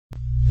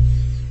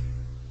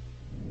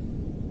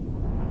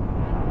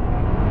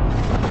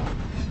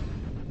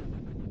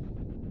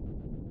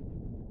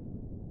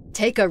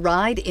Take a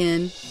ride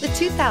in the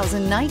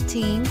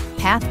 2019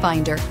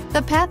 Pathfinder.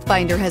 The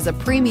Pathfinder has a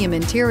premium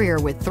interior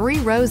with 3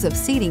 rows of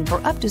seating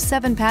for up to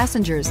 7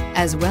 passengers,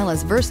 as well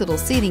as versatile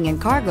seating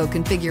and cargo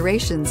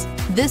configurations.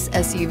 This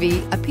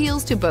SUV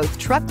appeals to both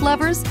truck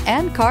lovers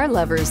and car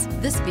lovers.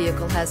 This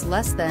vehicle has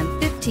less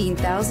than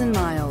 15,000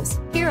 miles.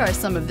 Here are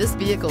some of this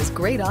vehicle's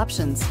great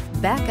options: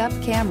 backup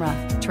camera,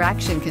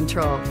 traction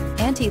control,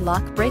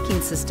 anti-lock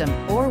braking system,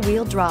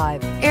 4-wheel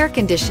drive, air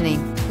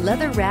conditioning,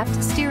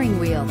 leather-wrapped steering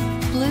wheel,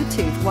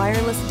 Bluetooth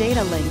wireless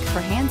data link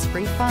for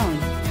hands-free phone,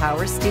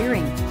 power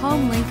steering,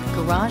 home link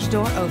garage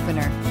door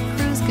opener,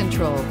 cruise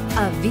control.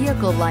 A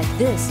vehicle like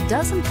this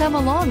doesn't come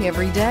along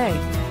every day.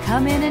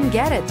 Come in and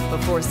get it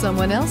before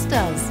someone else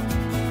does.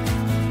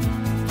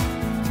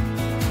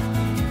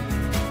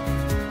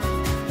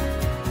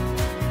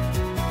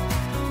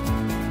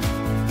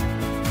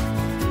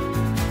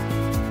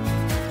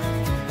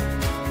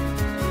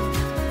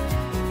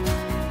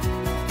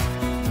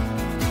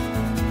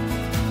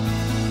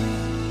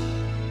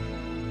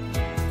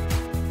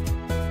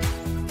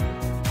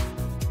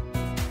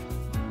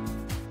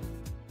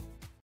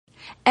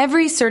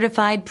 Every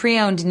certified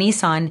pre-owned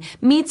Nissan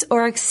meets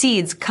or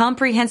exceeds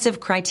comprehensive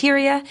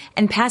criteria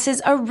and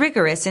passes a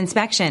rigorous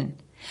inspection.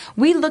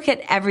 We look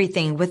at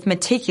everything with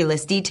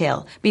meticulous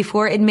detail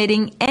before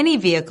admitting any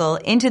vehicle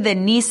into the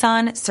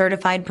Nissan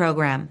Certified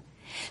program.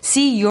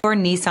 See your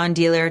Nissan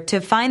dealer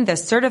to find the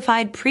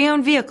certified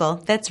pre-owned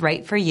vehicle that's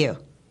right for you.